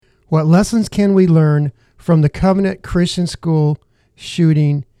What lessons can we learn from the Covenant Christian School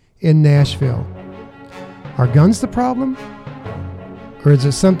shooting in Nashville? Are guns the problem? Or is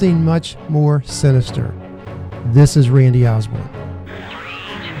it something much more sinister? This is Randy Osborne.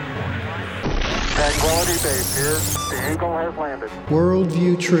 Tranquility Base here. The Eagle has landed.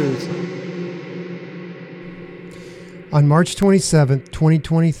 Worldview Truth. On March 27,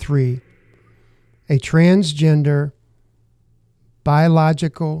 2023, a transgender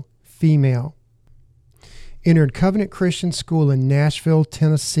biological female entered Covenant Christian School in Nashville,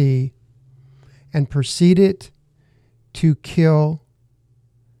 Tennessee, and proceeded to kill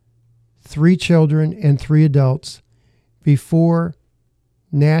 3 children and 3 adults before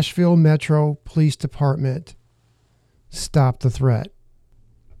Nashville Metro Police Department stopped the threat.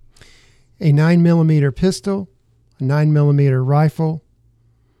 A 9mm pistol, a 9mm rifle,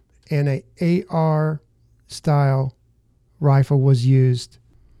 and an AR-style rifle was used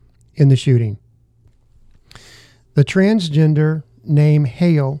in the shooting. The transgender named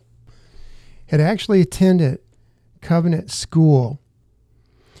Hale had actually attended Covenant School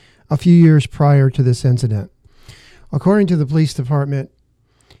a few years prior to this incident. According to the police department,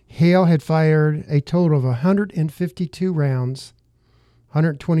 Hale had fired a total of 152 rounds,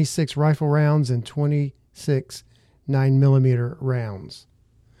 126 rifle rounds, and 26 9mm rounds.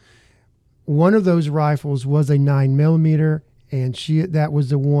 One of those rifles was a 9mm, and that was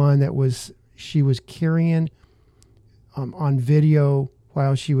the one that she was carrying on video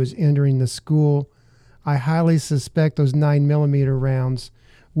while she was entering the school. I highly suspect those 9mm rounds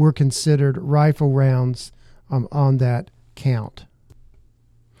were considered rifle rounds on that count.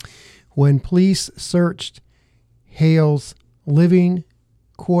 When police searched Hale's living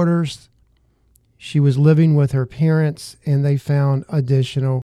quarters, she was living with her parents, and they found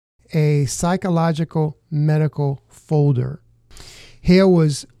a psychological medical folder. Hale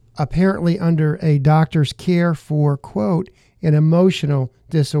was apparently under a doctor's care for, quote, an emotional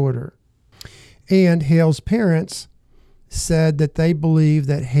disorder. And Hale's parents said that they believed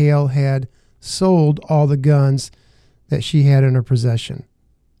that Hale had sold all the guns that she had in her possession.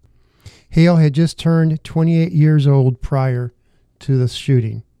 Hale had just turned 28 years old prior to the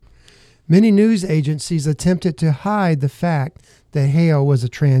shooting. Many news agencies attempted to hide the fact that Hale was a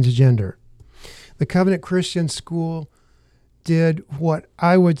transgender. The Covenant Christian School did what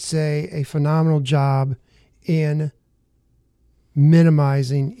I would say a phenomenal job in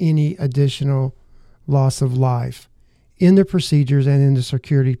minimizing any additional loss of life in the procedures and in the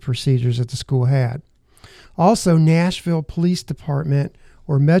security procedures that the school had. Also, Nashville Police Department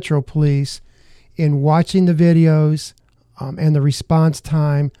or Metro Police, in watching the videos and the response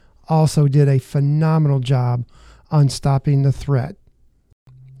time, also did a phenomenal job on stopping the threat.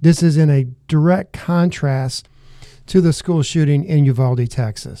 This is in a direct contrast to the school shooting in Uvalde,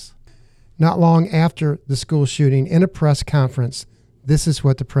 Texas. Not long after the school shooting, in a press conference, this is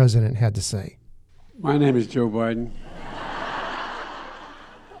what the president had to say. My name is Joe Biden.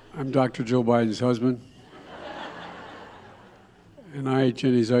 I'm Dr. Joe Biden's husband. And I ate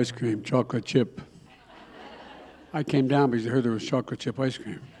Jenny's ice cream, chocolate chip. I came down because I heard there was chocolate chip ice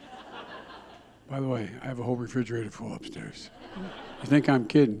cream. By the way, I have a whole refrigerator full upstairs. You think I'm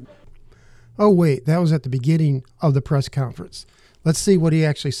kidding? Oh, wait, that was at the beginning of the press conference. Let's see what he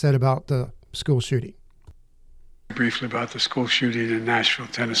actually said about the school shooting. Briefly about the school shooting in Nashville,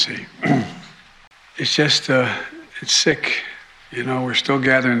 Tennessee. It's just, it's sick. You know, we're still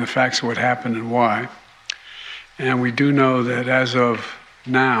gathering the facts of what happened and why. And we do know that as of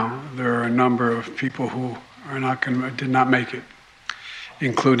now, there are a number of people who did not make it,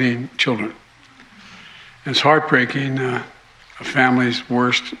 including children. And it's heartbreaking, a family's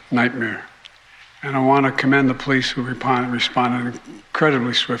worst nightmare. And I want to commend the police who responded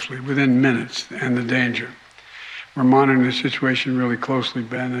incredibly swiftly, within minutes, and the danger. We're monitoring the situation really closely,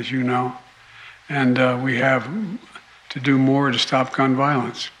 Ben, as you know. And we have to do more to stop gun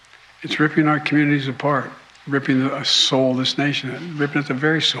violence. It's ripping our communities apart, ripping the soul of this nation, ripping at the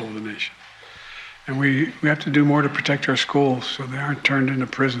very soul of the nation. And we have to do more to protect our schools so they aren't turned into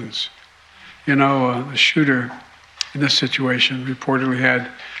prisons. You know, the shooter in this situation reportedly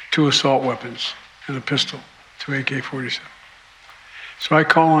had 2 assault weapons and a pistol, 2 AK-47. So I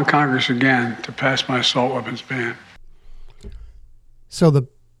call on Congress again to pass my assault weapons ban. So the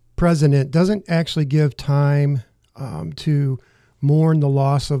president doesn't actually give time to mourn the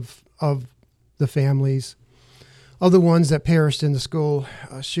loss of the families of the ones that perished in the school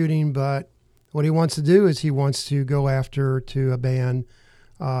shooting, but what he wants to do is he wants to go after to ban,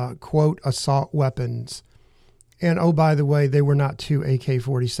 quote, assault weapons. And oh, by the way, they were not 2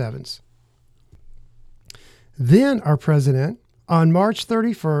 AK-47s. Then our president On March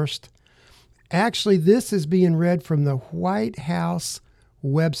 31st, actually, this is being read from the White House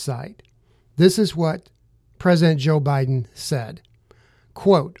website. This is what President Joe Biden said.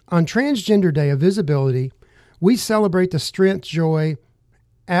 Quote, on Transgender Day of Visibility, we celebrate the strength, joy,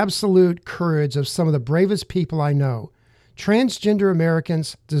 absolute courage of some of the bravest people I know. Transgender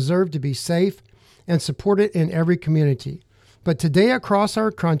Americans deserve to be safe and supported in every community. But today across our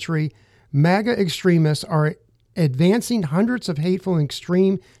country, MAGA extremists are advancing hundreds of hateful and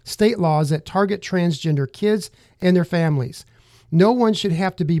extreme state laws that target transgender kids and their families. No one should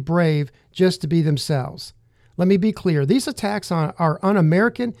have to be brave just to be themselves. Let me be clear. These attacks are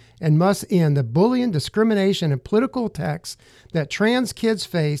un-American and must end. The bullying, discrimination, and political attacks that trans kids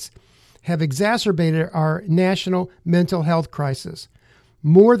face have exacerbated our national mental health crisis.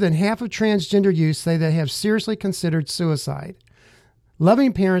 More than half of transgender youth say they have seriously considered suicide.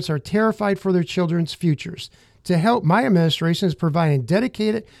 Loving parents are terrified for their children's futures. To help, my administration is providing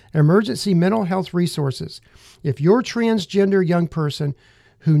dedicated emergency mental health resources. If you're a transgender young person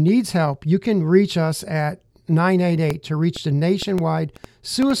who needs help, you can reach us at 988 to reach the nationwide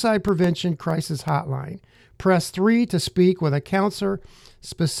suicide prevention crisis hotline. Press 3 to speak with a counselor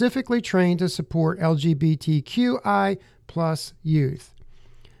specifically trained to support LGBTQI plus youth.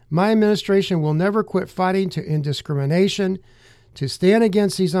 My administration will never quit fighting to end discrimination, to stand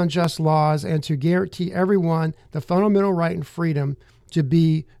against these unjust laws, and to guarantee everyone the fundamental right and freedom to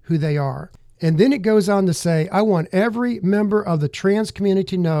be who they are. And then it goes on to say, I want every member of the trans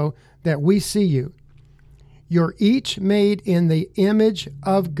community to know that we see you. You're each made in the image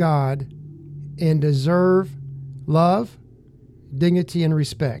of God and deserve love, dignity, and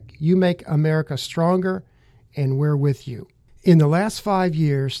respect. You make America stronger, and we're with you. In the last 5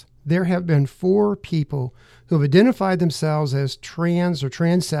 years, there have been 4 people who have identified themselves as trans or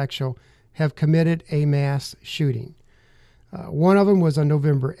transsexual have committed a mass shooting. One of them was on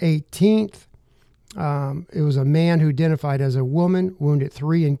November 18th. It was a man who identified as a woman, wounded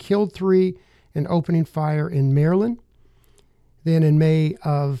 3 and killed 3 in opening fire in Maryland. Then in May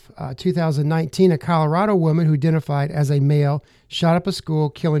of 2019, a Colorado woman who identified as a male shot up a school,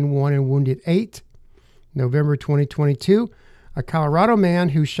 killing 1 and wounded 8. November 2022, a Colorado man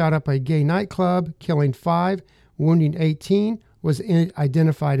who shot up a gay nightclub, killing 5, wounding 18, was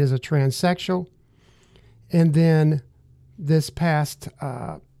identified as a transsexual. And then this past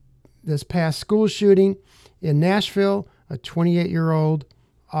school shooting in Nashville, a 28-year-old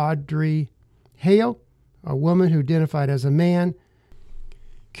Audrey Hale, a woman who identified as a man,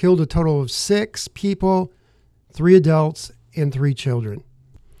 killed a total of 6 people, 3 adults, and 3 children.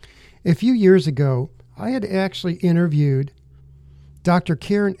 A few years ago, I had actually interviewed Dr.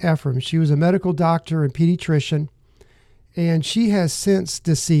 Karen Effrem. She was a medical doctor and pediatrician, and she has since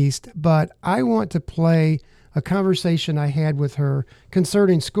deceased, but I want to play a conversation I had with her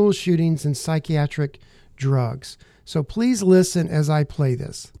concerning school shootings and psychiatric drugs. So please listen as I play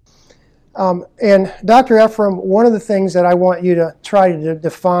this. And Dr. Effrem, one of the things that I want you to try to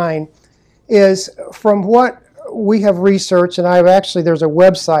define is, from what we have researched, and there's a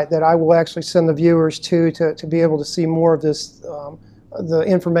website that I will actually send the viewers to be able to see more of this, the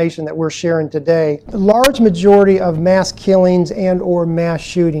information that we're sharing today. The large majority of mass killings and or mass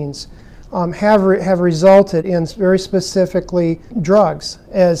shootings have resulted in, very specifically, drugs.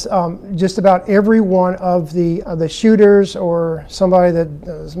 As just about every one of the shooters or somebody that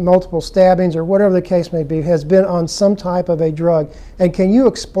does multiple stabbings or whatever the case may be has been on some type of a drug. And can you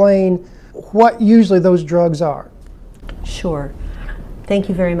explain what usually those drugs are? Sure. Thank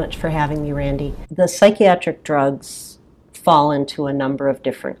you very much for having me, Randy. The psychiatric drugs fall into a number of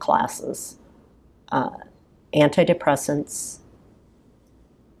different classes. Antidepressants,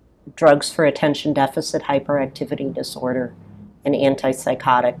 drugs for attention deficit hyperactivity disorder, and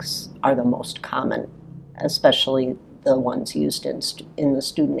antipsychotics are the most common, especially the ones used in the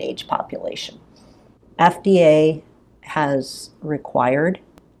student age population. FDA has required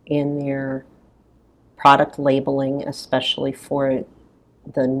in their product labeling, especially for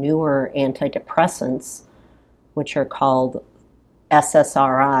the newer antidepressants, which are called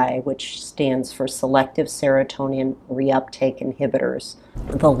SSRI, which stands for selective serotonin reuptake inhibitors.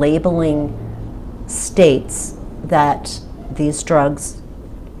 The labeling states that these drugs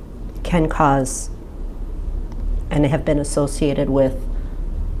can cause and have been associated with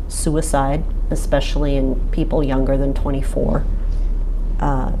suicide, especially in people younger than 24,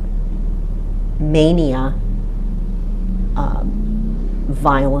 mania,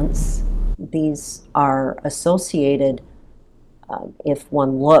 violence. These are associated, if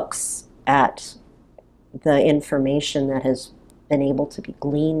one looks at the information that has been able to be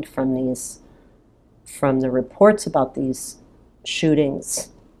gleaned from the reports about these shootings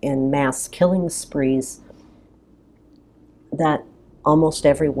and mass killing sprees, that almost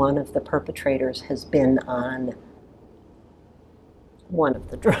every one of the perpetrators has been on one of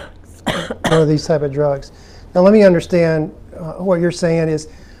the drugs. One of these type of drugs. Now let me understand what you're saying is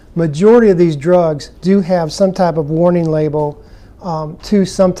majority of these drugs do have some type of warning label to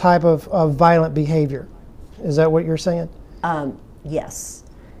some type of violent behavior. Is that what you're saying? Yes.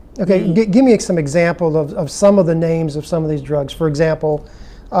 Okay, give me some examples of some of the names of some of these drugs. For example,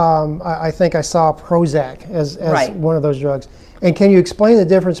 I think I saw Prozac as Right. one of those drugs. And can you explain the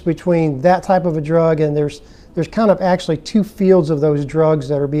difference between that type of a drug and there's kind of actually two fields of those drugs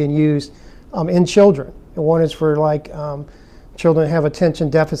that are being used in children. And one is for like children that have attention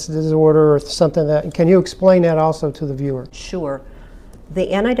deficit disorder or something that, can you explain that also to the viewer? Sure. The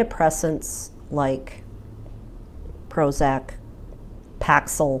antidepressants like Prozac,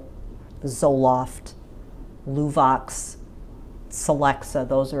 Paxil, Zoloft, Luvox, Celexa,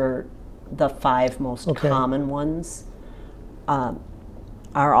 those are the 5 most common ones,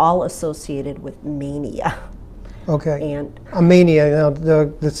 are all associated with mania. Okay. And a mania, you know,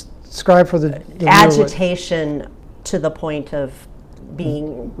 the describe for the agitation to the point of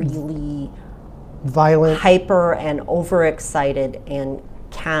being really violent, hyper and overexcited, and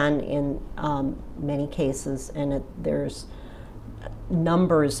can in many cases, and there's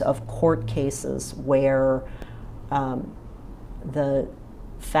numbers of court cases where the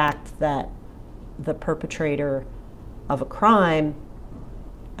fact that the perpetrator of a crime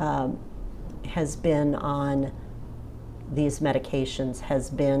has been on these medications has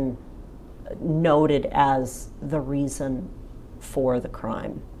been noted as the reason for the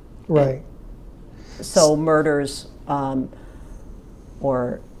crime. right? So murders,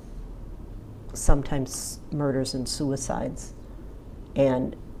 or sometimes murders and suicides.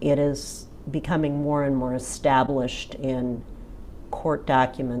 And it is becoming more and more established in court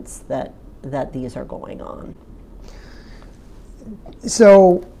documents that these are going on.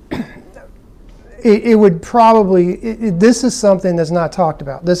 So it would probably, this is something that's not talked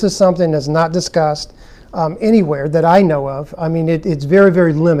about. This is something that's not discussed anywhere that I know of. I mean, it's very,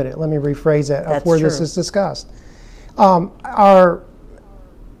 very limited. Let me rephrase that, That's of where this true. is discussed. Are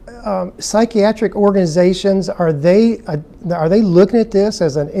psychiatric organizations, are they looking at this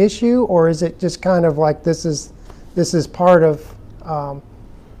as an issue, or is it just kind of like this is part of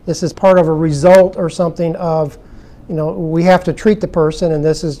a result or something of, you know, we have to treat the person and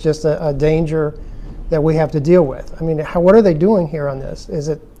this is just a danger that we have to deal with? I mean, what are they doing here on this? Is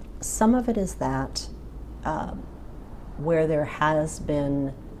it? Some of it is that where there have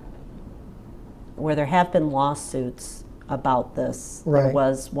been lawsuits about this. There Right.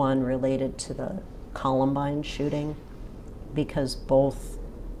 was one related to the Columbine shooting because both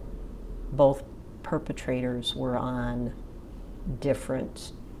perpetrators were on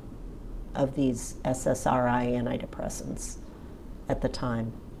different of these SSRI antidepressants at the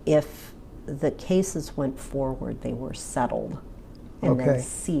time. If the cases went forward, they were settled and then Okay.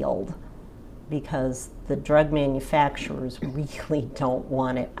 sealed because the drug manufacturers really don't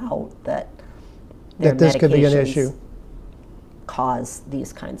want it out that their That this could be an medications issue. cause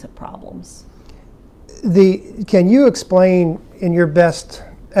these kinds of problems. Can you explain in your best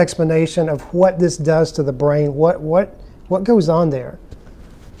explanation of what this does to the brain? What goes on there?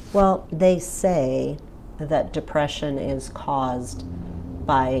 Well, they say that depression is caused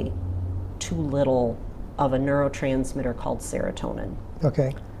by too little of a neurotransmitter called serotonin.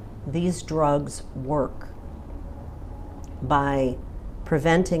 Okay. These drugs work by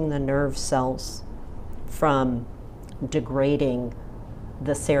preventing the nerve cells from degrading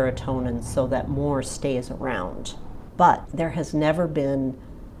the serotonin so that more stays around. But there has never been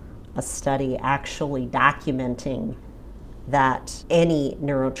a study actually documenting that any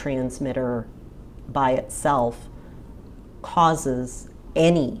neurotransmitter by itself causes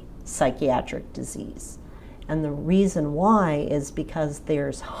any psychiatric disease. And the reason why is because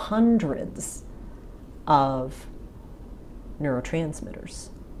there's hundreds of neurotransmitters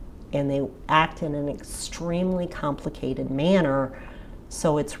and they act in an extremely complicated manner,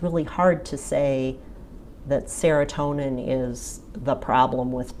 so it's really hard to say that serotonin is the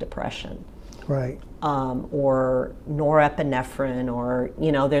problem with depression. Right. Or norepinephrine, or,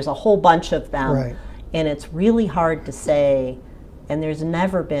 you know, there's a whole bunch of them. Right. And it's really hard to say, and there's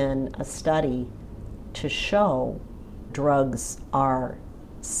never been a study to show drugs are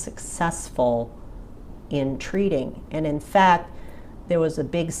successful in treating. And in fact, there was a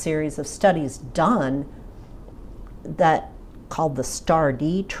big series of studies done that called the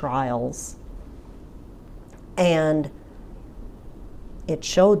STAR-D trials, and it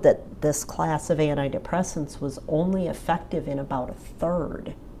showed that this class of antidepressants was only effective in about a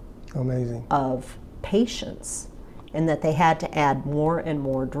third Amazing. of patients, and that they had to add more and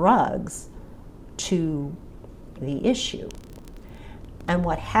more drugs to the issue. And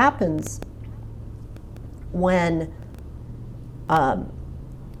what happens when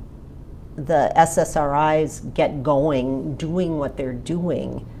the SSRIs get going, doing what they're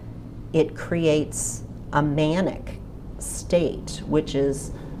doing, it creates a manic state, which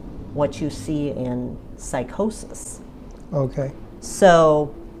is what you see in psychosis. Okay.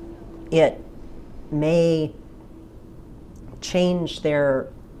 So it may change their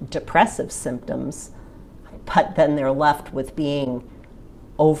depressive symptoms, but then they're left with being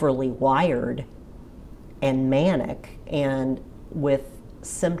overly wired and manic and with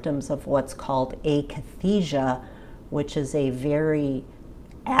symptoms of what's called akathisia, which is a very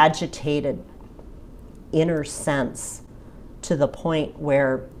agitated inner sense to the point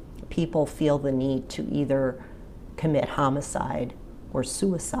where people feel the need to either commit homicide or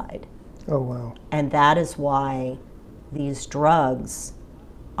suicide. Oh, wow. And that is why these drugs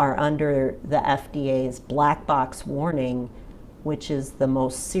are under the FDA's black box warning, which is the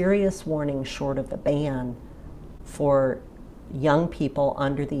most serious warning short of a ban for young people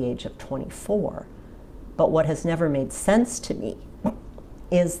under the age of 24. But what has never made sense to me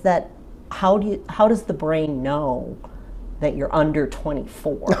is that how does the brain know that you're under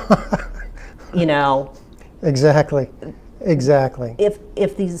 24? You know? Exactly.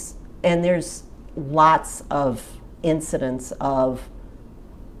 If these, and there's lots of incidents of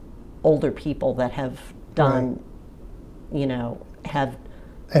older people that have done, you know, have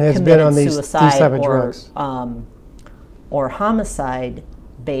and has committed been on these suicide type of drugs. Or homicide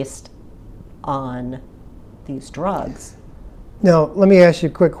based on these drugs. Now, let me ask you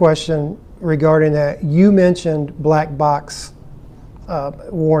a quick question regarding that. You mentioned black box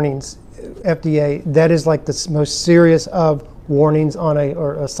warnings, FDA. That is like the most serious of warnings on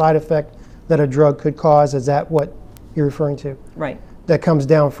a side effect that a drug could cause. Is that what you're referring to? Right. That comes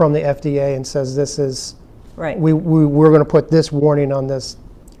down from the FDA and says this is, Right. we're going to put this warning on this.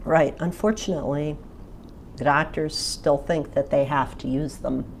 Right. Unfortunately, the doctors still think that they have to use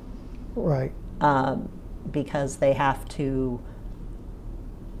them. Right. Because they have to,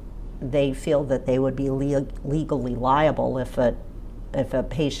 they feel that they would be legally liable if a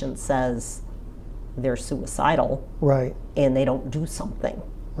patient says they're suicidal. Right. And they don't do something.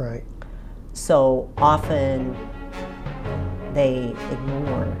 Right. So often they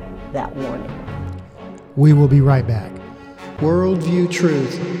ignore that warning. We will be right back. Worldview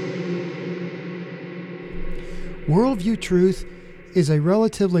Truth. Worldview Truth is a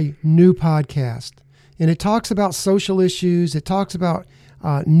relatively new podcast, and it talks about social issues. It talks about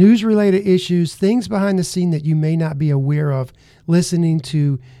news-related issues, things behind the scene that you may not be aware of listening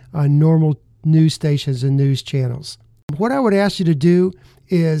to normal news stations and news channels. What I would ask you to do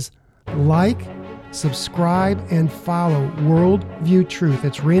is like, subscribe, and follow Worldview Truth.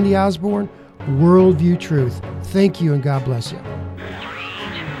 It's Randy Osborne, Worldview Truth. Thank you, and God bless you.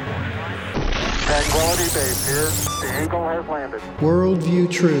 Tranquility Base here. The Eagle has landed.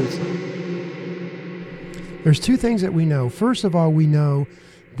 Worldview Truth. There's two things that we know. First of all, we know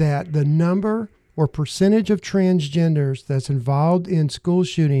that the number or percentage of transgenders that's involved in school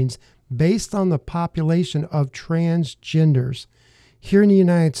shootings based on the population of transgenders here in the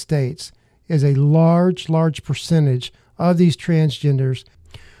United States is a large percentage of these transgenders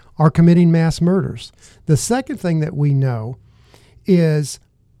are committing mass murders. The second thing that we know is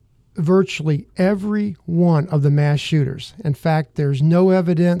virtually every one of the mass shooters. In fact, there's no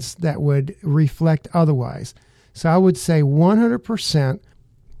evidence that would reflect otherwise. So I would say 100%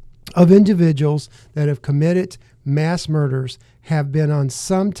 of individuals that have committed mass murders have been on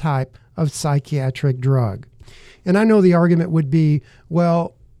some type of psychiatric drug. And I know the argument would be,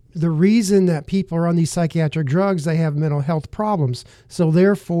 well, the reason that people are on these psychiatric drugs, they have mental health problems. So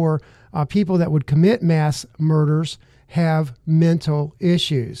therefore, people that would commit mass murders have mental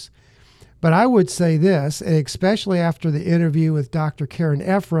issues. But I would say this, especially after the interview with Dr. Karen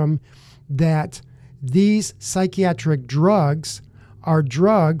Effrem, that these psychiatric drugs are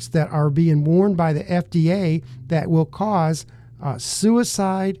drugs that are being warned by the FDA that will cause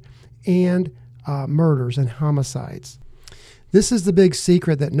suicide and murders and homicides. This is the big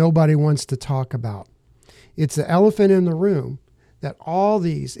secret that nobody wants to talk about. It's the elephant in the room that all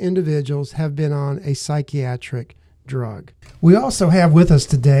these individuals have been on a psychiatric drug. We also have with us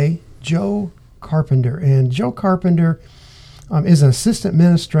today Joe Carpenter, and Joe Carpenter is an assistant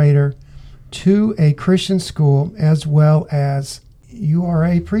administrator to a Christian school, as well as you are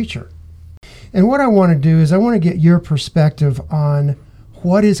a preacher. And what I want to do is I want to get your perspective on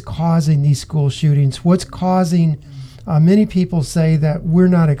what is causing these school shootings? What's causing, many people say that we're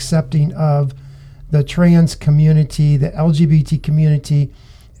not accepting of the trans community, the LGBT community,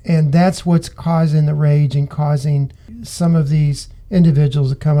 and that's what's causing the rage and causing some of these individuals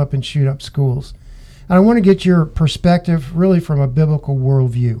to come up and shoot up schools. And I want to get your perspective really from a biblical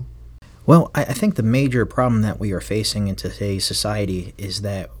worldview. Well, I think the major problem that we are facing in today's society is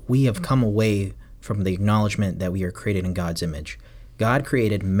that we have come away from the acknowledgement that we are created in God's image. God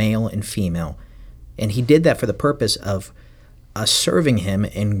created male and female, and he did that for the purpose of us serving him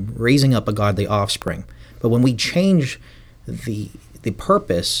and raising up a godly offspring. But when we change the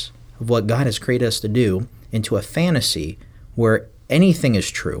purpose of what God has created us to do into a fantasy where anything is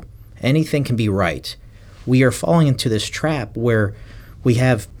true, anything can be right, we are falling into this trap where we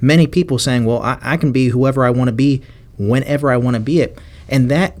have many people saying, well, I can be whoever I want to be whenever I want to be it. And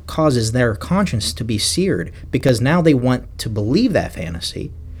that causes their conscience to be seared because now they want to believe that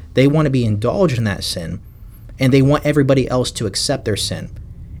fantasy. They want to be indulged in that sin, and they want everybody else to accept their sin.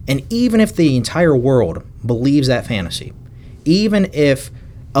 And even if the entire world believes that fantasy, even if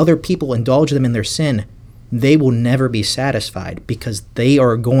other people indulge them in their sin, they will never be satisfied because they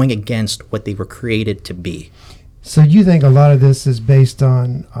are going against what they were created to be. So you think a lot of this is based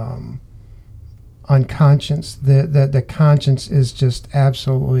on conscience, that the conscience is just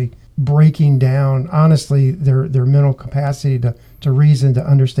absolutely breaking down, honestly, their mental capacity to reason, to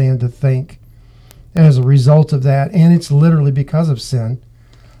understand, to think. And as a result of that, and it's literally because of sin,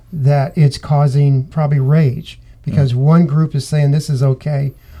 that it's causing probably rage. Because one group is saying this is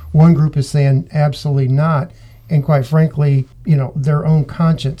okay, one group is saying absolutely not. And quite frankly, their own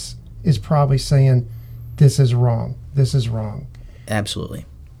conscience is probably saying this is wrong, this is wrong. Absolutely,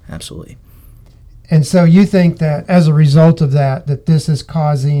 absolutely. And so you think that as a result of that this is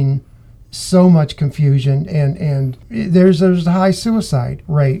causing so much confusion, and there's a high suicide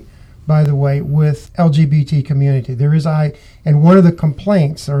rate, by the way, with LGBT community. There is a high, and one of the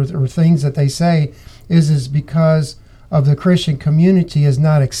complaints or things that they say is because of the Christian community is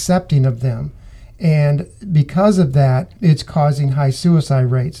not accepting of them. And because of that, it's causing high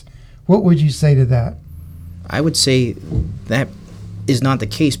suicide rates. What would you say to that? I would say that is not the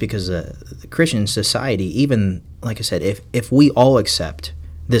case because the Christian society, even, like I said, if we all accept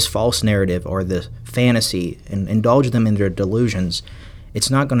this false narrative or this fantasy and indulge them in their delusions, it's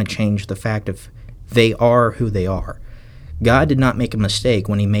not going to change the fact of they are who they are. God did not make a mistake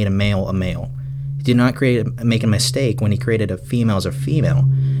when he made a male a male. He did not make a mistake when he created a female as a female.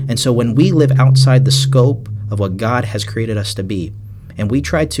 And so when we live outside the scope of what God has created us to be, and we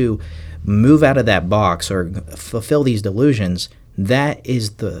try to move out of that box or fulfill these delusions, that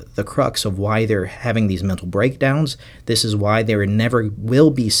is the crux of why they're having these mental breakdowns. This is why they never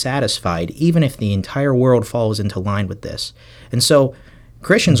will be satisfied, even if the entire world falls into line with this. And so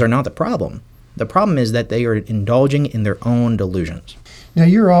Christians are not the problem. The problem is that they are indulging in their own delusions. Now,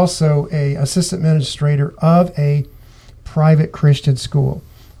 you're also an assistant administrator of a private Christian school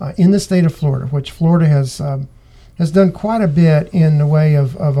in the state of Florida, which Florida has done quite a bit in the way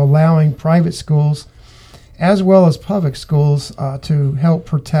of allowing private schools as well as public schools to help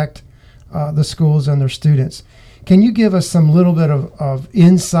protect the schools and their students. Can you give us some little bit of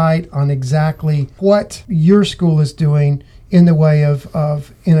insight on exactly what your school is doing in the way of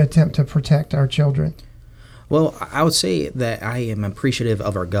an attempt to protect our children? Well, I would say that I am appreciative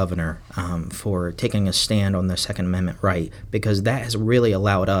of our governor for taking a stand on the Second Amendment right, because that has really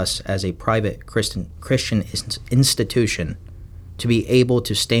allowed us as a private Christian institution to be able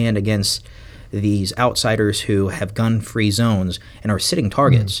to stand against these outsiders who have gun-free zones and are sitting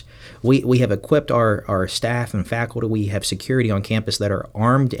targets. We have equipped our staff and faculty. We have security on campus that are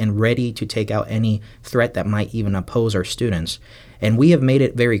armed and ready to take out any threat that might even oppose our students. And we have made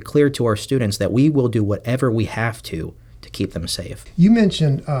it very clear to our students that we will do whatever we have to keep them safe. You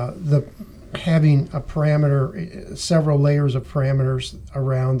mentioned having a parameter, several layers of parameters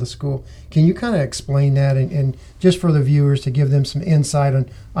around the school. Can you kind of explain that and just for the viewers to give them some insight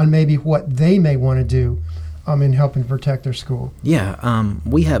on maybe what they may want to do in helping protect their school? Yeah,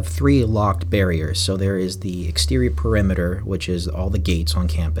 we have 3 locked barriers. So there is the exterior perimeter, which is all the gates on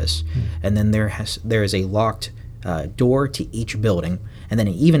campus, and then there is a locked door to each building, and then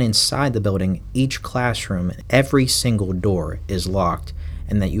even inside the building, each classroom, every single door is locked,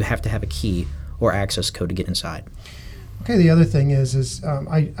 and that you have to have a key or access code to get inside. Okay, the other thing is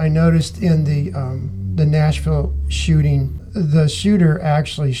I noticed in the Nashville shooting, the shooter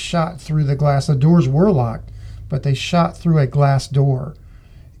actually shot through the glass. The doors were locked, but they shot through a glass door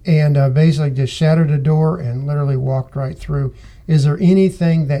and basically just shattered the door and literally walked right through. Is there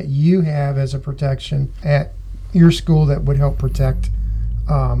anything that you have as a protection at your school that would help protect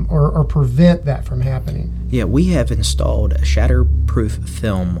or prevent that from happening? Yeah, we have installed shatterproof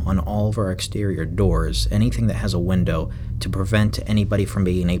film on all of our exterior doors, anything that has a window, to prevent anybody from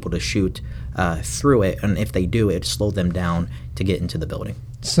being able to shoot through it, and if they do, it slow them down to get into the building.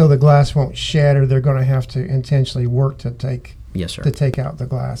 So the glass won't shatter. They're going to have to intentionally work to take Yes, sir. to take out the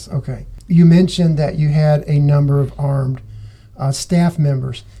glass. Okay. You mentioned that you had a number of armed staff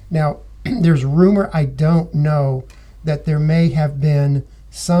members. Now, there's rumor, I don't know, that there may have been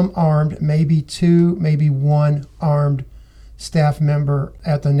some armed, maybe two, maybe one armed staff member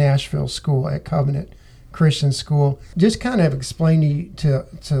at the Nashville school, at Covenant Christian School. Just kind of explain to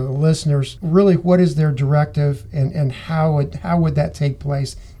listeners really what is their directive and how would that take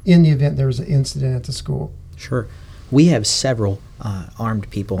place in the event there's an incident at the school? Sure. We have several armed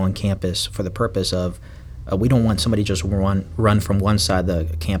people on campus for the purpose of we don't want somebody just run from one side of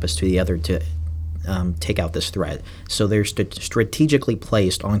the campus to the other to take out this threat. So they're strategically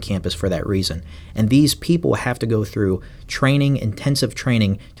placed on campus for that reason. And these people have to go through training, intensive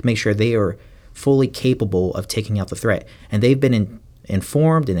training, to make sure they are fully capable of taking out the threat. And they've been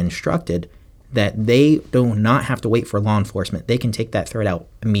informed and instructed that they do not have to wait for law enforcement. They can take that threat out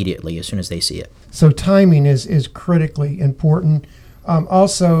immediately as soon as they see it. So timing is critically important.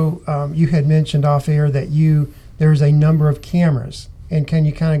 Also, you had mentioned off air that there's a number of cameras. And can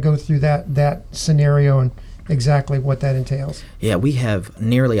you kind of go through that scenario and exactly what that entails? Yeah, we have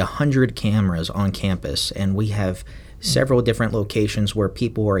nearly 100 cameras on campus, and we have several different locations where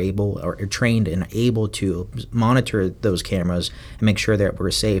people are trained and able to monitor those cameras and make sure that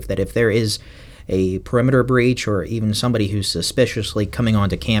we're safe, that if there is a perimeter breach or even somebody who's suspiciously coming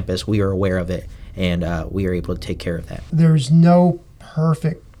onto campus, we are aware of it, and we are able to take care of that. There's no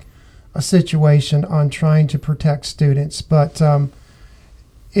perfect situation on trying to protect students, but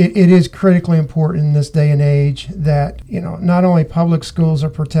it is critically important in this day and age that not only public schools are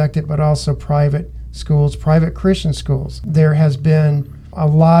protected, but also private schools, private Christian schools. There has been a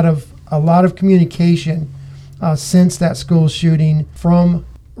lot of communication since that school shooting from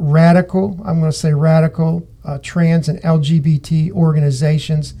radical trans and LGBT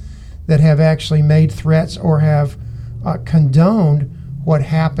organizations that have actually made threats or have condoned what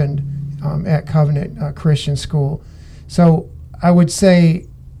happened at Covenant Christian School. So I would say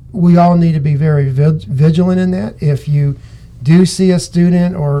we all need to be very vigilant in that. If you do see a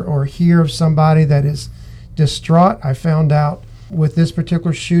student or hear of somebody that is distraught, I found out with this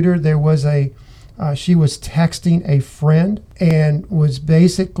particular shooter, there was she was texting a friend and was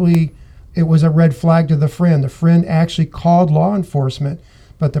basically, it was a red flag to the friend. The friend actually called law enforcement,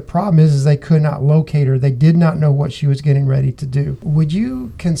 but the problem is they could not locate her. They did not know what she was getting ready to do. Would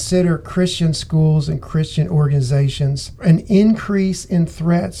you consider Christian schools and Christian organizations an increase in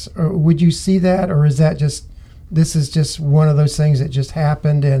threats? Or would you see that, or is that this is just one of those things that just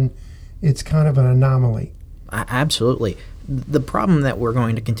happened and it's kind of an anomaly? Absolutely. The problem that we're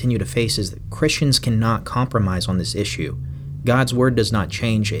going to continue to face is that Christians cannot compromise on this issue. God's word does not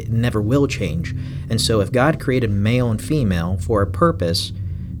change. It never will change. And so if God created male and female for a purpose,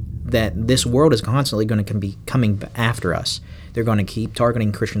 that this world is constantly going to be coming after us. They're going to keep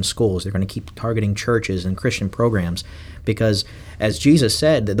targeting Christian schools. They're going to keep targeting churches and Christian programs because, as Jesus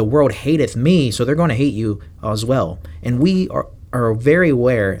said, the world hateth me, so they're going to hate you as well. And we are very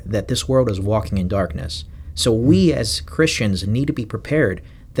aware that this world is walking in darkness. So we as Christians need to be prepared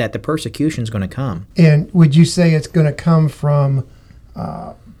that the persecution is going to come. And would you say it's going to come from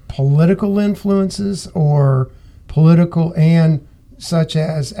political influences or political and such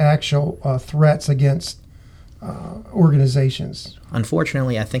as actual threats against organizations?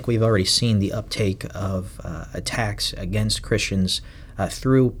 Unfortunately, I think we've already seen the uptake of attacks against Christians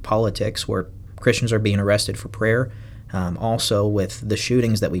through politics, where Christians are being arrested for prayer. Also with the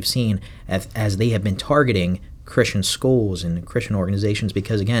shootings that we've seen as they have been targeting Christian schools and Christian organizations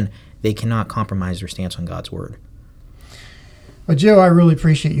because, again, they cannot compromise their stance on God's word. Well, Joe, I really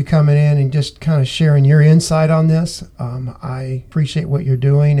appreciate you coming in and just kind of sharing your insight on this. I appreciate what you're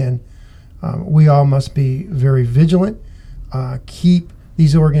doing, and we all must be very vigilant. Keep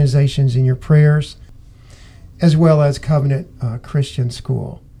these organizations in your prayers, as well as Covenant Christian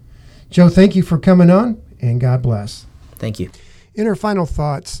School. Joe, thank you for coming on, and God bless. Thank you. In our final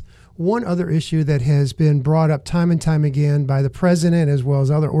thoughts, one other issue that has been brought up time and time again by the president as well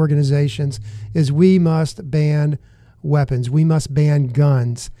as other organizations is we must ban weapons. We must ban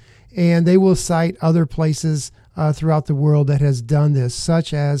guns. And they will cite other places throughout the world that has done this,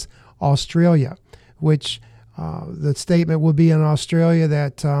 such as Australia, which the statement will be in Australia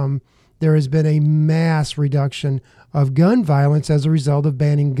that there has been a mass reduction of gun violence as a result of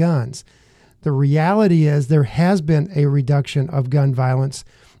banning guns. The reality is there has been a reduction of gun violence,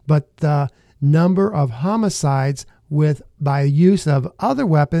 but the number of homicides by use of other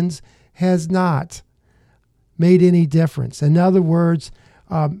weapons has not made any difference. In other words,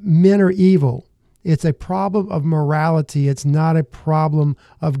 men are evil. It's a problem of morality. It's not a problem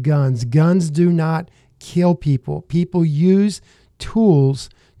of guns. Guns do not kill people. People use tools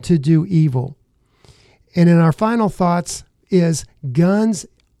to do evil. And in our final thoughts is guns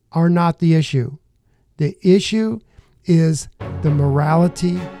are not the issue. The issue is the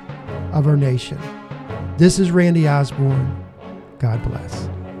morality of our nation. This is Randy Osborne. God bless.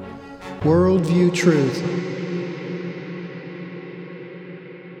 Worldview Truth.